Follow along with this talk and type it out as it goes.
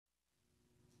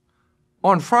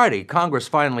On Friday, Congress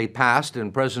finally passed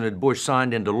and President Bush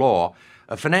signed into law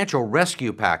a financial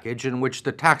rescue package in which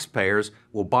the taxpayers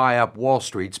will buy up Wall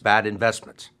Street's bad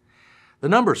investments. The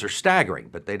numbers are staggering,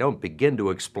 but they don't begin to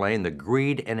explain the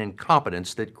greed and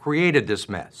incompetence that created this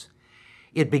mess.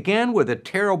 It began with a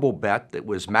terrible bet that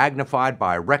was magnified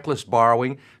by reckless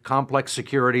borrowing, complex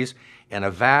securities, and a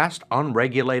vast,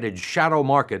 unregulated shadow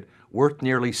market worth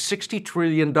nearly $60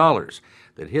 trillion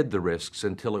that hid the risks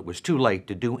until it was too late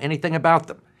to do anything about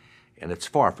them. And it's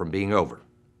far from being over.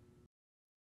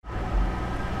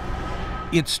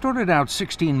 It started out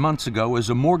 16 months ago as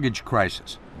a mortgage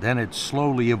crisis. Then it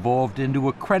slowly evolved into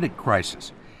a credit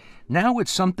crisis. Now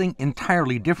it's something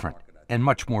entirely different and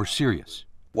much more serious.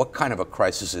 What kind of a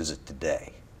crisis is it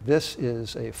today? This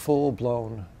is a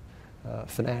full-blown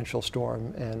financial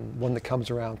storm, and one that comes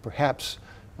around perhaps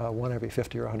one every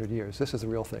 50 or 100 years. This is the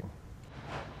real thing.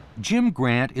 Jim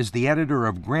Grant is the editor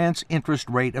of Grant's Interest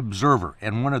Rate Observer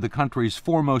and one of the country's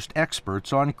foremost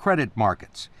experts on credit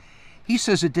markets. He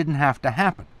says it didn't have to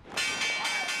happen,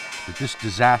 that this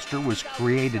disaster was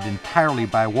created entirely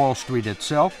by Wall Street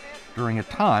itself during a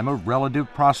time of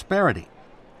relative prosperity.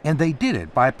 And they did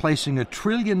it by placing a $1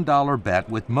 trillion bet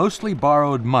with mostly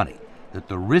borrowed money that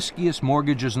the riskiest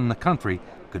mortgages in the country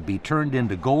could be turned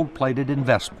into gold-plated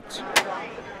investments.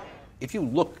 If you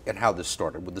look at how this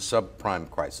started with the subprime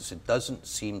crisis, it doesn't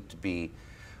seem to be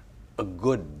a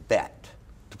good bet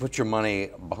to put your money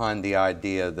behind the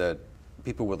idea that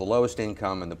people with the lowest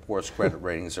income and the poorest credit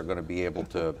ratings are going to be able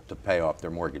to pay off their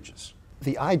mortgages.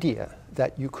 The idea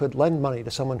that you could lend money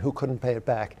to someone who couldn't pay it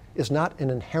back is not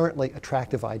an inherently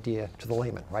attractive idea to the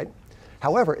layman, right?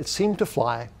 However, it seemed to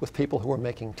fly with people who were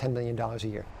making $10 million a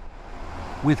year.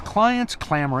 With clients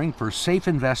clamoring for safe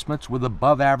investments with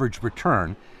above-average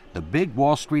return, the big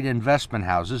Wall Street investment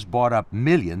houses bought up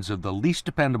millions of the least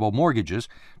dependable mortgages,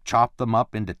 chopped them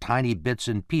up into tiny bits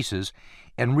and pieces,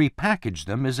 and repackaged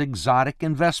them as exotic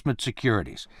investment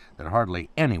securities that hardly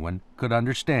anyone could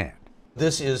understand.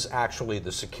 This is actually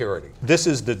the security. This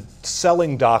is the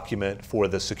selling document for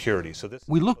the security.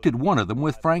 We looked at one of them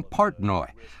with Frank Partnoy,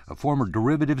 a former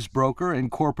derivatives broker and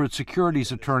corporate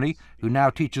securities attorney who now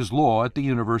teaches law at the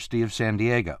University of San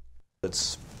Diego.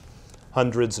 It's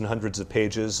hundreds and hundreds of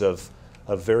pages of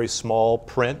very small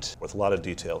print with a lot of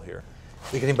detail here.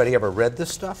 Think anybody ever read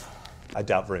this stuff? I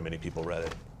doubt very many people read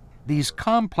it. These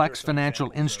complex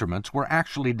financial instruments were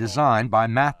actually designed by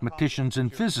mathematicians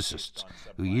and physicists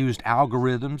who used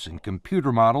algorithms and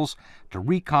computer models to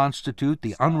reconstitute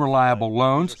the unreliable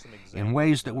loans in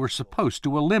ways that were supposed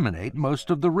to eliminate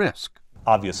most of the risk.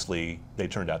 Obviously, they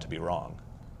turned out to be wrong.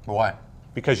 Why?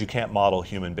 Because you can't model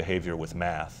human behavior with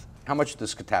math. How much of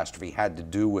this catastrophe had to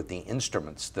do with the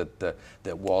instruments that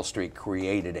Wall Street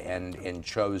created and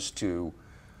chose to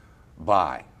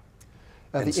buy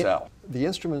and sell? The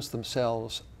instruments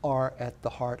themselves are at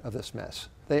the heart of this mess.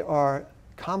 They are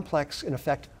complex, in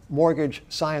effect, mortgage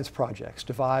science projects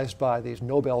devised by these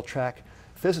Nobel-track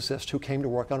physicists who came to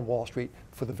work on Wall Street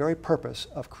for the very purpose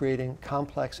of creating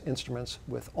complex instruments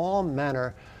with all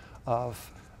manner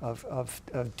of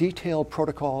detailed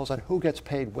protocols on who gets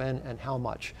paid when and how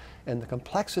much. And the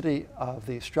complexity of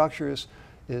these structures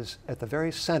is at the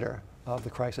very center of the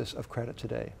crisis of credit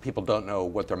today. People don't know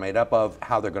what they're made up of,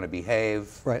 how they're going to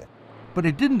behave. Right. But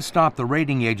it didn't stop the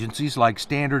rating agencies like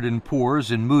Standard &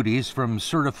 Poor's and Moody's from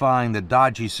certifying the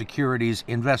dodgy securities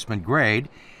investment grade,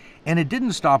 and it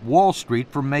didn't stop Wall Street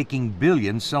from making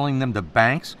billions selling them to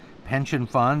banks, pension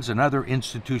funds, and other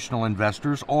institutional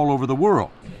investors all over the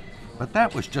world. But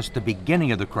that was just the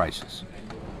beginning of the crisis.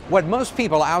 What most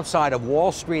people outside of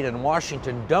Wall Street and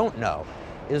Washington don't know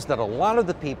is that a lot of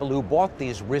the people who bought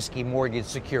these risky mortgage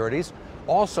securities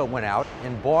also went out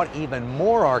and bought even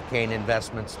more arcane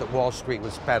investments that Wall Street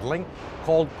was peddling,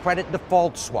 called credit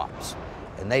default swaps.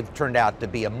 And they've turned out to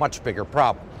be a much bigger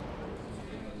problem.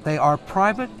 They are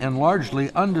private and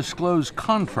largely undisclosed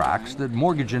contracts that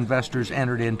mortgage investors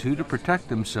entered into to protect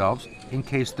themselves in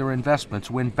case their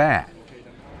investments went bad.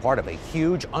 Part of a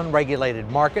huge unregulated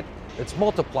market that's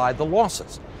multiplied the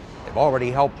losses. They've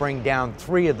already helped bring down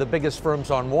 3 of the biggest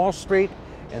firms on Wall Street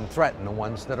and threaten the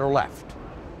ones that are left.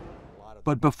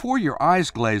 But before your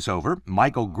eyes glaze over,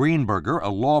 Michael Greenberger, a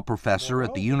law professor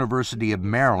at the University of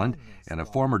Maryland and a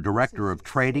former director of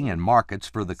trading and markets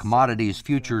for the Commodities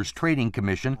Futures Trading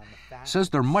Commission, says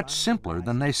they're much simpler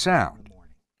than they sound.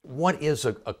 What is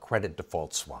a credit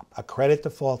default swap? A credit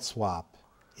default swap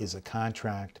is a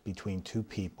contract between two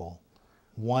people,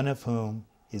 one of whom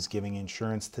is giving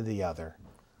insurance to the other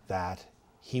that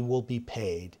he will be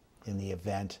paid in the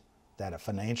event that a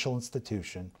financial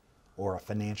institution or a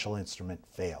financial instrument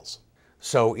fails.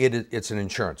 So it's an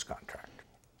insurance contract?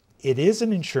 It is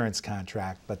an insurance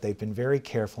contract, but they've been very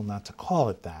careful not to call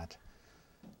it that,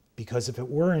 because if it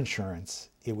were insurance,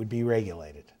 it would be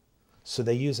regulated. So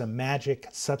they use a magic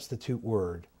substitute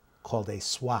word called a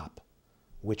swap,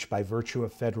 which by virtue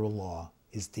of federal law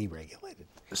is deregulated.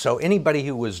 So anybody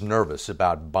who was nervous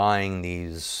about buying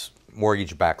these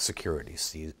mortgage-backed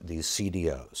securities, these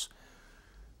CDOs,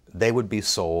 they would be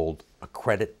sold a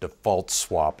credit default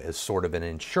swap as sort of an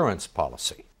insurance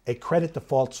policy. A credit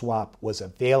default swap was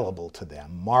available to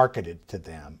them, marketed to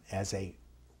them as a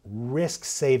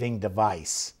risk-saving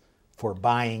device for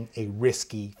buying a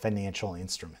risky financial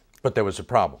instrument. But there was a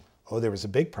problem. Oh, there was a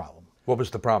big problem. What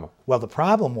was the problem? Well, the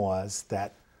problem was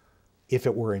that if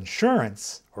it were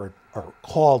insurance, or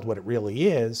called what it really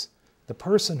is, the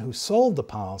person who sold the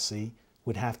policy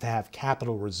would have to have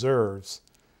capital reserves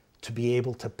to be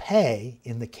able to pay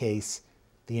in the case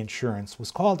the insurance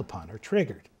was called upon or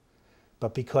triggered.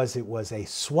 But because it was a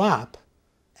swap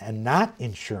and not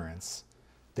insurance,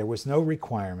 there was no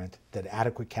requirement that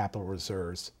adequate capital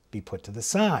reserves be put to the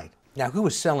side. Now, who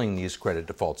was selling these credit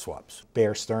default swaps?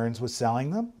 Bear Stearns was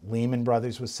selling them, Lehman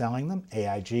Brothers was selling them,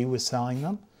 AIG was selling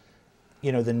them.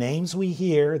 You know, the names we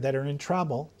hear that are in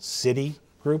trouble,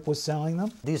 Citigroup was selling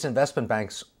them. These investment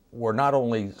banks were not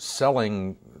only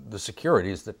selling the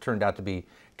securities that turned out to be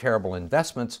terrible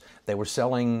investments, they were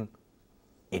selling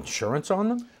insurance on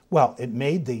them? Well, it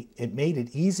made it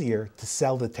easier to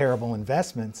sell the terrible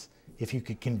investments if you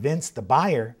could convince the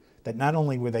buyer that not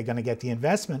only were they going to get the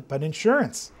investment, but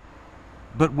insurance.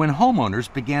 But when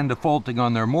homeowners began defaulting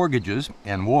on their mortgages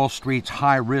and Wall Street's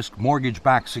high-risk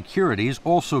mortgage-backed securities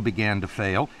also began to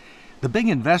fail, the big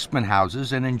investment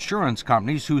houses and insurance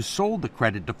companies who sold the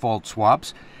credit default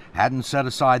swaps hadn't set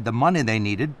aside the money they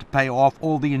needed to pay off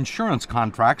all the insurance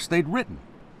contracts they'd written.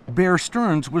 Bear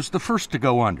Stearns was the first to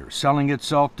go under, selling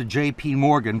itself to J.P.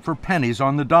 Morgan for pennies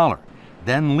on the dollar.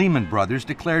 Then Lehman Brothers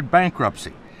declared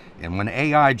bankruptcy. And when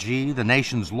AIG, the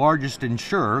nation's largest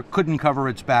insurer, couldn't cover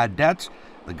its bad debts,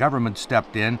 the government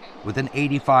stepped in with an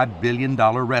 $85 billion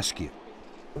rescue.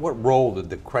 What role did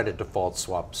the credit default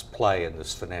swaps play in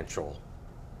this financial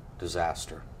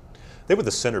disaster? They were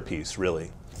the centerpiece,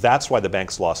 really. That's why the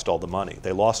banks lost all the money.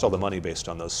 They lost all the money based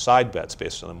on those side bets,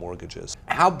 based on the mortgages.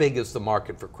 How big is the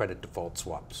market for credit default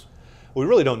swaps? We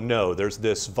really don't know. There's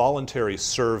this voluntary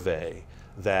survey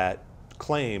that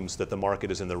claims that the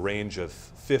market is in the range of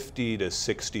 50 to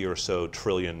 60 or so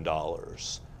 $trillion.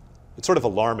 It's sort of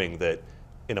alarming that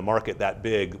in a market that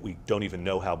big, we don't even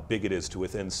know how big it is to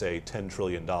within, say, $10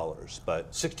 trillion.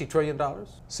 But $60 trillion?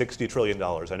 $60 trillion.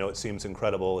 I know it seems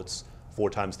incredible. It's 4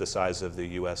 times the size of the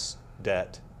U.S.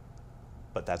 debt,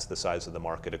 but that's the size of the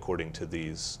market according to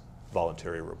these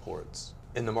voluntary reports.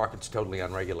 And the market's totally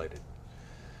unregulated.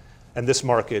 And this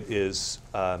market is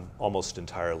almost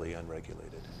entirely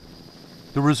unregulated.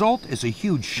 The result is a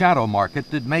huge shadow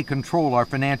market that may control our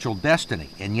financial destiny,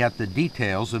 and yet the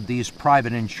details of these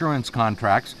private insurance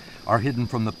contracts are hidden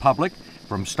from the public,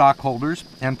 from stockholders,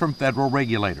 and from federal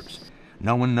regulators.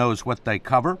 No one knows what they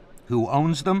cover, who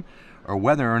owns them, or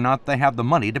whether or not they have the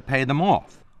money to pay them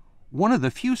off. One of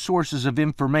the few sources of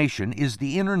information is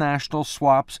the International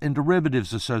Swaps and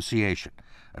Derivatives Association,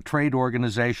 a trade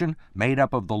organization made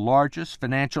up of the largest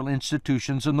financial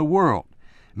institutions in the world.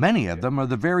 Many of them are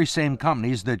the very same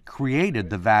companies that created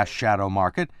the vast shadow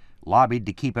market, lobbied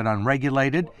to keep it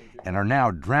unregulated, and are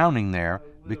now drowning there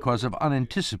because of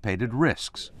unanticipated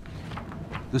risks.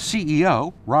 The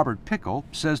CEO, Robert Pickle,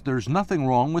 says there's nothing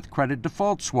wrong with credit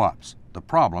default swaps. The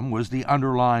problem was the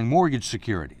underlying mortgage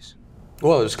securities.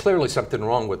 Well, there's clearly something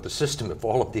wrong with the system if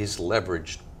all of these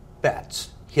leveraged bets,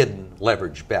 hidden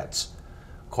leveraged bets,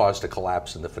 caused a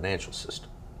collapse in the financial system.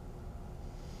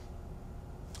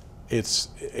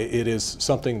 It is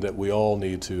something that we all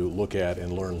need to look at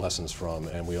and learn lessons from,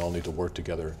 and we all need to work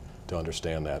together to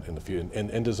understand that in the future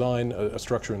and design a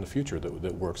structure in the future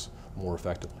that works more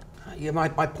effectively. Yeah, my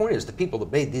point is the people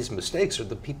that made these mistakes are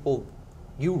the people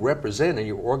you represent in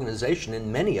your organization,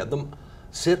 and many of them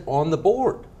sit on the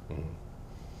board. Mm-hmm.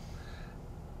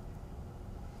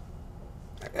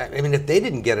 I mean, if they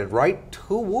didn't get it right,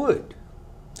 who would?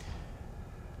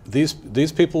 These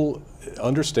people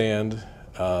understand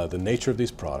the nature of these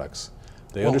products.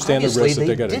 They understand the risks that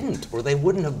they're getting. They didn't, or they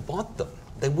wouldn't have bought them.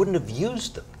 They wouldn't have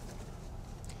used them.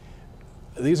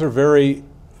 These are very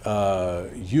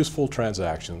useful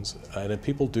transactions, and if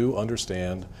people do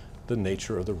understand the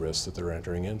nature of the risks that they're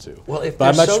entering into. Well, if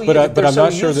they're so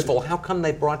useful, how come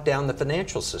they brought down the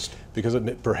financial system? Because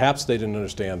perhaps they didn't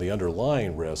understand the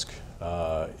underlying risk,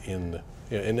 and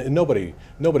nobody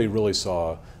really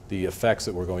saw the effects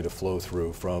that were going to flow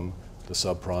through from the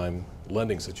subprime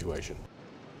lending situation.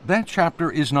 That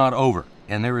chapter is not over,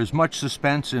 and there is much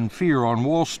suspense and fear on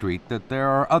Wall Street that there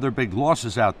are other big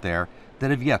losses out there that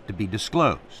have yet to be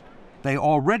disclosed. They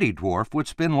already dwarf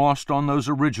what's been lost on those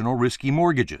original risky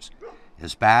mortgages.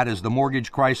 As bad as the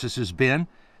mortgage crisis has been,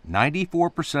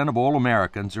 94% of all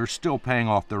Americans are still paying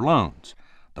off their loans.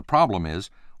 The problem is,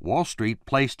 Wall Street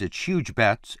placed its huge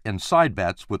bets and side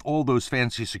bets with all those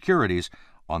fancy securities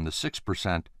on the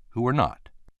 6% who are not.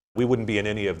 We wouldn't be in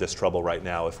any of this trouble right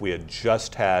now if we had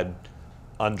just had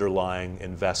underlying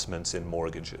investments in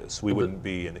mortgages. We wouldn't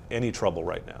be in any trouble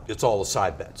right now. It's all the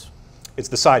side bets. It's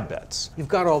the side bets. You've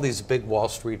got all these big Wall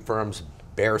Street firms,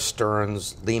 Bear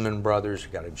Stearns, Lehman Brothers.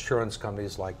 You've got insurance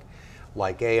companies like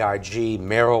AIG,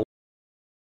 Merrill.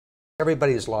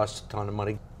 Everybody's lost a ton of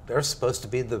money. They're supposed to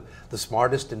be the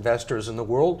smartest investors in the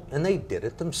world, and they did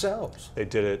it themselves. They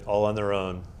did it all on their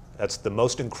own. That's the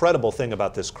most incredible thing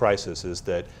about this crisis, is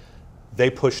that they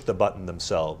pushed the button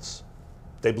themselves.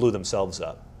 They blew themselves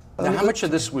up. Now, how much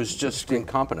of this was just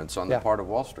incompetence on the part of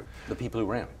Wall Street, the people who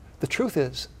ran it? The truth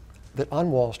is that on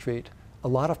Wall Street, a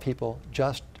lot of people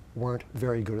just weren't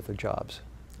very good at their jobs.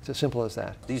 It's as simple as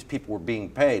that. These people were being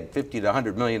paid $50 to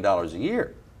 $100 million a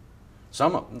year.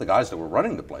 Some of them, the guys that were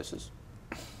running the places.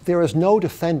 There is no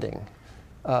defending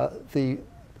a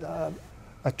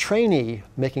trainee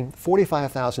making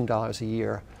 $45,000 a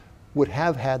year would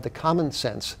have had the common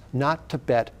sense not to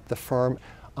bet the firm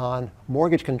on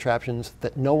mortgage contraptions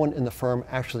that no one in the firm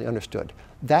actually understood.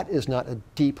 That is not a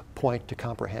deep point to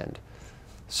comprehend.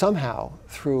 Somehow,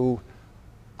 through,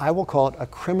 I will call it a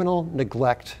criminal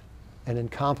neglect and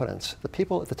incompetence, the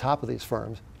people at the top of these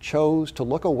firms chose to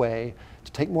look away,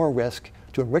 to take more risk,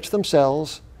 to enrich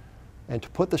themselves, and to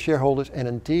put the shareholders, and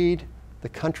indeed the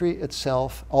country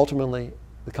itself, ultimately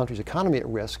the country's economy, at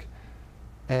risk.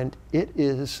 And it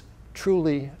is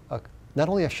truly not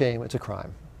only a shame, it's a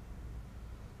crime.